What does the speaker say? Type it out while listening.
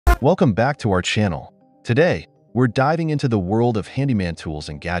Welcome back to our channel. Today, we're diving into the world of handyman tools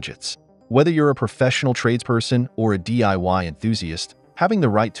and gadgets. Whether you're a professional tradesperson or a DIY enthusiast, having the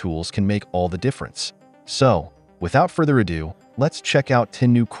right tools can make all the difference. So, without further ado, let's check out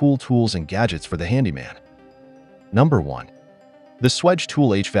 10 new cool tools and gadgets for the handyman. Number 1. The Swedge Tool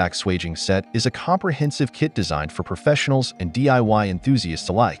HVAC Swaging Set is a comprehensive kit designed for professionals and DIY enthusiasts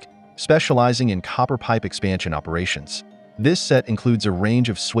alike, specializing in copper pipe expansion operations. This set includes a range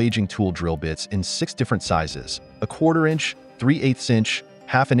of swaging tool drill bits in 6 different sizes: a 1/4 inch, 3/8 inch,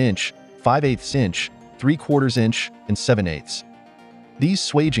 1/2 inch, 5/8 inch, 3/4 inch, and 7/8. These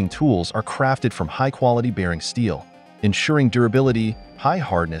swaging tools are crafted from high-quality bearing steel, ensuring durability, high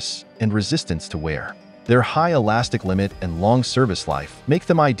hardness, and resistance to wear. Their high elastic limit and long service life make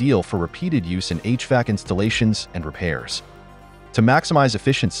them ideal for repeated use in HVAC installations and repairs. To maximize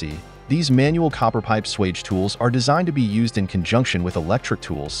efficiency, these manual copper pipe swage tools are designed to be used in conjunction with electric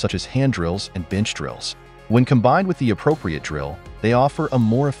tools such as hand drills and bench drills. When combined with the appropriate drill, they offer a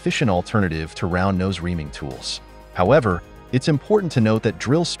more efficient alternative to round nose reaming tools. However, it's important to note that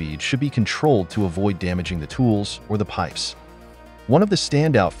drill speed should be controlled to avoid damaging the tools or the pipes. One of the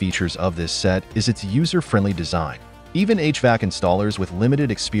standout features of this set is its user-friendly design. Even HVAC installers with limited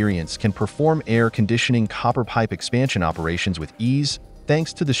experience can perform air conditioning copper pipe expansion operations with ease,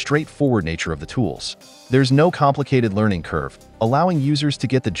 thanks to the straightforward nature of the tools. There's no complicated learning curve, allowing users to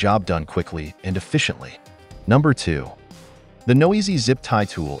get the job done quickly and efficiently. Number 2. The Noeasy Zip Tie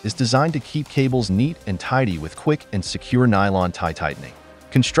Tool is designed to keep cables neat and tidy with quick and secure nylon tie tightening.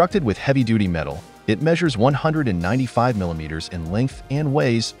 Constructed with heavy-duty metal, it measures 195 millimeters in length and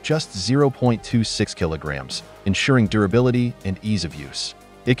weighs just 0.26 kilograms, ensuring durability and ease of use.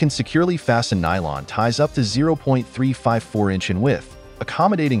 It can securely fasten nylon ties up to 0.354 inch in width,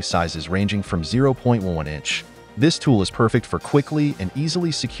 accommodating sizes ranging from 0.11 inch. This tool is perfect for quickly and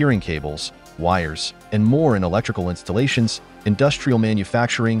easily securing cables, wires, and more in electrical installations, industrial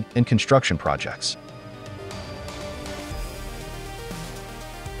manufacturing, and construction projects.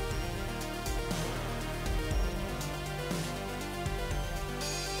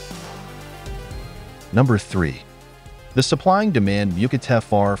 Number 3. The Supplying Demand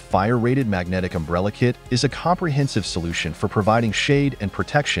Mukitefar Fire-Rated Magnetic Umbrella Kit is a comprehensive solution for providing shade and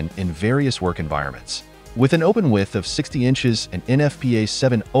protection in various work environments. With an open width of 60 inches and NFPA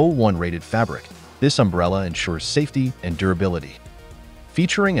 701 rated fabric, this umbrella ensures safety and durability.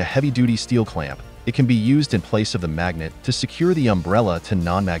 Featuring a heavy-duty steel clamp, it can be used in place of the magnet to secure the umbrella to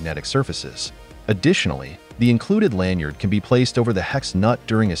non-magnetic surfaces. Additionally, the included lanyard can be placed over the hex nut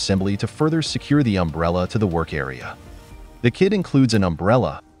during assembly to further secure the umbrella to the work area. The kit includes an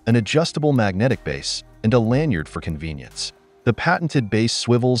umbrella, an adjustable magnetic base, and a lanyard for convenience. The patented base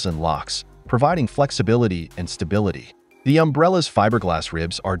swivels and locks, providing flexibility and stability. The umbrella's fiberglass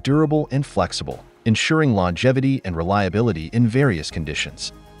ribs are durable and flexible, ensuring longevity and reliability in various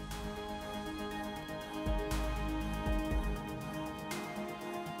conditions.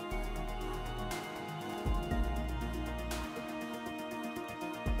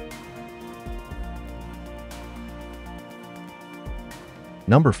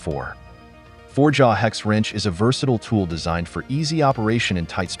 Number 4. 4-Jaw Hex Wrench is a versatile tool designed for easy operation in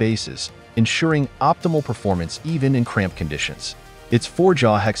tight spaces, ensuring optimal performance even in cramped conditions. Its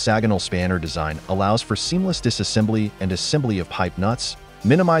 4-jaw hexagonal spanner design allows for seamless disassembly and assembly of pipe nuts,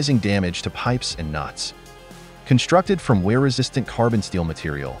 minimizing damage to pipes and nuts. Constructed from wear-resistant carbon steel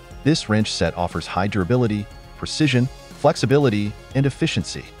material, this wrench set offers high durability, precision, flexibility, and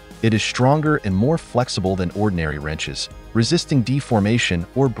efficiency. It is stronger and more flexible than ordinary wrenches, resisting deformation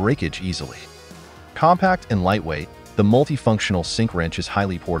or breakage easily. Compact and lightweight, the multifunctional sink wrench is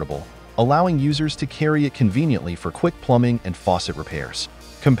highly portable, allowing users to carry it conveniently for quick plumbing and faucet repairs.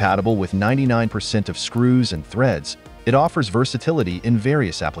 Compatible with 99% of screws and threads, it offers versatility in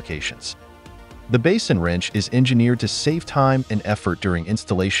various applications. The basin wrench is engineered to save time and effort during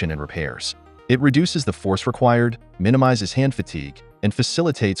installation and repairs. It reduces the force required, minimizes hand fatigue, and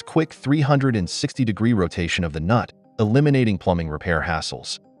facilitates quick 360-degree rotation of the nut, eliminating plumbing repair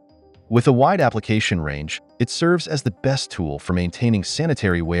hassles. With a wide application range, it serves as the best tool for maintaining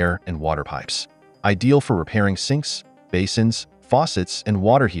sanitary ware and water pipes. Ideal for repairing sinks, basins, faucets, and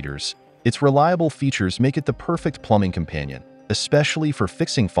water heaters, its reliable features make it the perfect plumbing companion, especially for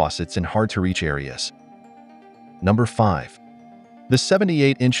fixing faucets in hard-to-reach areas. Number 5. The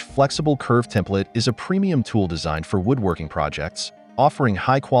 78-inch Flexible Curve Template is a premium tool designed for woodworking projects, offering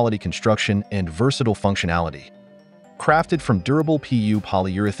high-quality construction and versatile functionality. Crafted from durable PU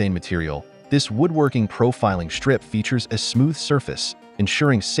polyurethane material, this woodworking profiling strip features a smooth surface,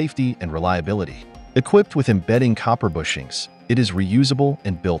 ensuring safety and reliability. Equipped with embedding copper bushings, it is reusable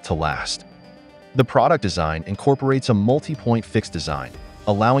and built to last. The product design incorporates a multi-point fixed design,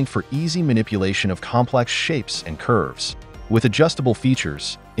 allowing for easy manipulation of complex shapes and curves. With adjustable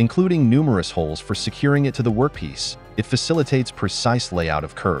features, including numerous holes for securing it to the workpiece, it facilitates precise layout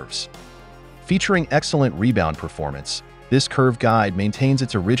of curves. Featuring excellent rebound performance, this curve guide maintains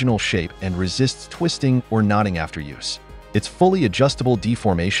its original shape and resists twisting or knotting after use. Its fully adjustable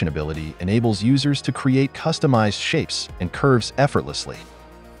deformation ability enables users to create customized shapes and curves effortlessly.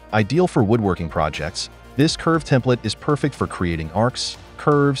 Ideal for woodworking projects, this curve template is perfect for creating arcs,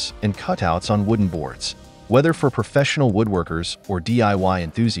 curves, and cutouts on wooden boards. Whether for professional woodworkers or DIY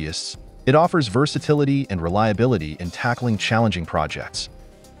enthusiasts, it offers versatility and reliability in tackling challenging projects.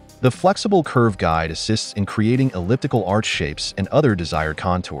 The flexible curve guide assists in creating elliptical arch shapes and other desired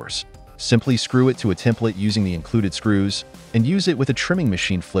contours. Simply screw it to a template using the included screws and use it with a trimming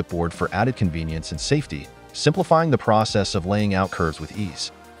machine flipboard for added convenience and safety, simplifying the process of laying out curves with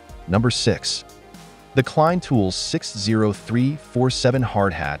ease. Number 6. The Klein Tools 60347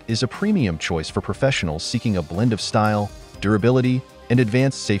 Hard Hat is a premium choice for professionals seeking a blend of style, durability, and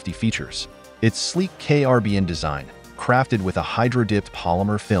advanced safety features. Its sleek KRBN design, crafted with a hydro-dipped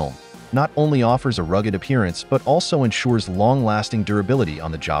polymer film, not only offers a rugged appearance but also ensures long-lasting durability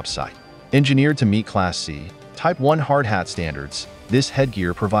on the job site. Engineered to meet Class C, Type 1 hard hat standards, this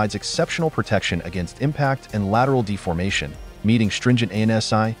headgear provides exceptional protection against impact and lateral deformation, meeting stringent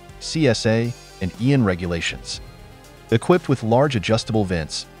ANSI, CSA, and EN regulations. Equipped with large adjustable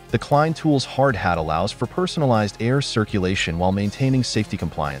vents, the Klein Tools hard hat allows for personalized air circulation while maintaining safety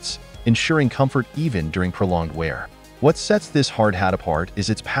compliance, ensuring comfort even during prolonged wear. What sets this hard hat apart is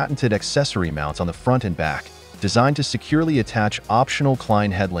its patented accessory mounts on the front and back, designed to securely attach optional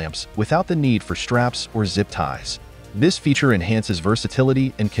Klein headlamps without the need for straps or zip ties. This feature enhances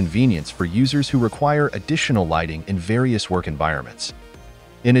versatility and convenience for users who require additional lighting in various work environments.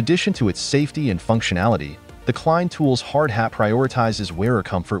 In addition to its safety and functionality, the Klein Tools hard hat prioritizes wearer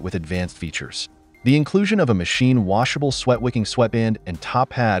comfort with advanced features. The inclusion of a machine-washable sweat-wicking sweatband and top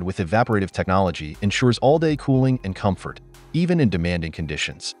pad with evaporative technology ensures all-day cooling and comfort, even in demanding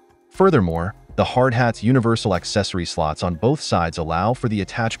conditions. Furthermore, the hard hat's universal accessory slots on both sides allow for the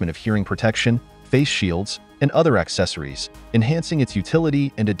attachment of hearing protection, face shields, and other accessories, enhancing its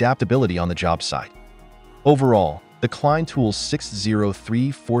utility and adaptability on the job site. Overall, the Klein Tools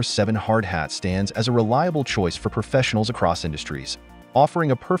 60347 hard hat stands as a reliable choice for professionals across industries,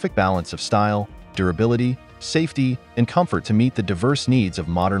 offering a perfect balance of style, durability, safety, and comfort to meet the diverse needs of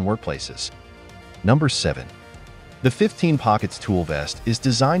modern workplaces. Number 7. The 15 Pockets Tool Vest is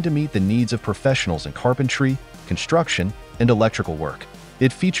designed to meet the needs of professionals in carpentry, construction, and electrical work.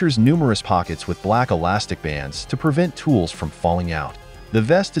 It features numerous pockets with black elastic bands to prevent tools from falling out. The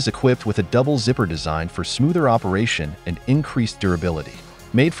vest is equipped with a double zipper design for smoother operation and increased durability.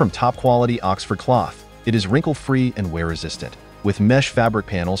 Made from top-quality Oxford cloth, it is wrinkle-free and wear-resistant, with mesh fabric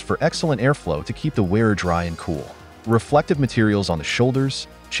panels for excellent airflow to keep the wearer dry and cool. Reflective materials on the shoulders,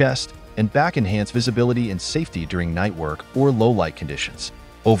 chest, and back enhance visibility and safety during night work or low-light conditions.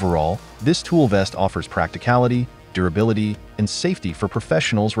 Overall, this tool vest offers practicality, durability, and safety for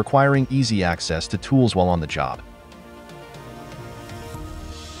professionals requiring easy access to tools while on the job.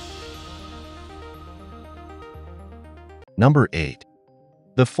 Number 8.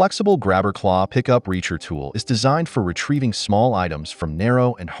 The flexible grabber claw pickup reacher tool is designed for retrieving small items from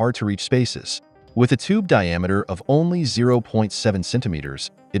narrow and hard-to-reach spaces. With a tube diameter of only 0.7 centimeters,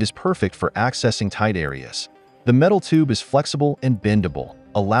 it is perfect for accessing tight areas. The metal tube is flexible and bendable,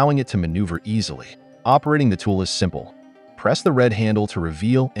 allowing it to maneuver easily. Operating the tool is simple. Press the red handle to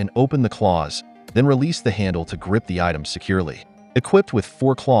reveal and open the claws, then release the handle to grip the item securely. Equipped with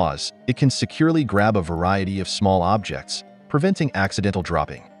 4 claws, it can securely grab a variety of small objects, preventing accidental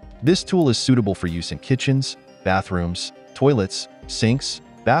dropping. This tool is suitable for use in kitchens, bathrooms, toilets, sinks,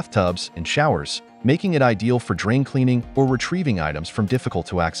 bathtubs, and showers, making it ideal for drain cleaning or retrieving items from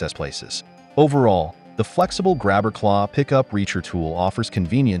difficult-to-access places. Overall, the flexible grabber claw pickup reacher tool offers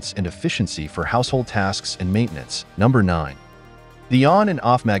convenience and efficiency for household tasks and maintenance. Number 9. The on and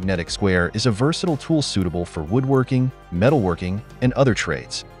off magnetic square is a versatile tool suitable for woodworking, metalworking, and other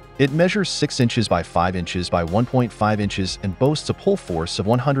trades. It measures 6 inches by 5 inches by 1.5 inches and boasts a pull force of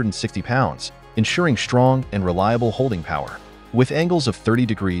 160 pounds, ensuring strong and reliable holding power. With angles of 30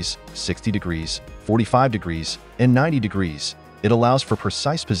 degrees, 60 degrees, 45 degrees, and 90 degrees, it allows for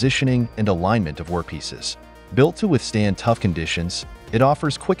precise positioning and alignment of workpieces. Built to withstand tough conditions, it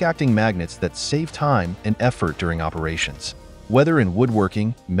offers quick-acting magnets that save time and effort during operations. Whether in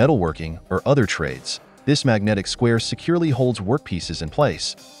woodworking, metalworking, or other trades, this magnetic square securely holds workpieces in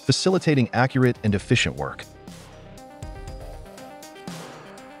place, facilitating accurate and efficient work.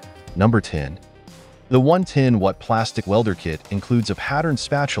 Number 10. The 110-watt plastic welder kit includes a patterned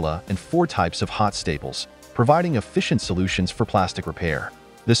spatula and 4 types of hot staples, providing efficient solutions for plastic repair.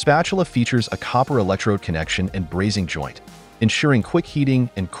 The spatula features a copper electrode connection and brazing joint, ensuring quick heating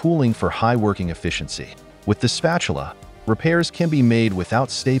and cooling for high working efficiency. With the spatula, repairs can be made without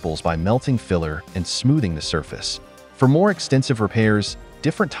staples by melting filler and smoothing the surface. For more extensive repairs,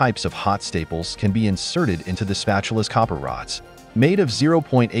 different types of hot staples can be inserted into the spatula's copper rods. Made of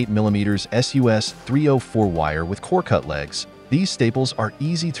 0.8 mm SUS 304 wire with core-cut legs, these staples are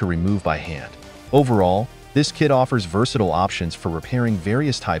easy to remove by hand. Overall, this kit offers versatile options for repairing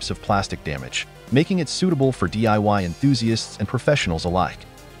various types of plastic damage, making it suitable for DIY enthusiasts and professionals alike.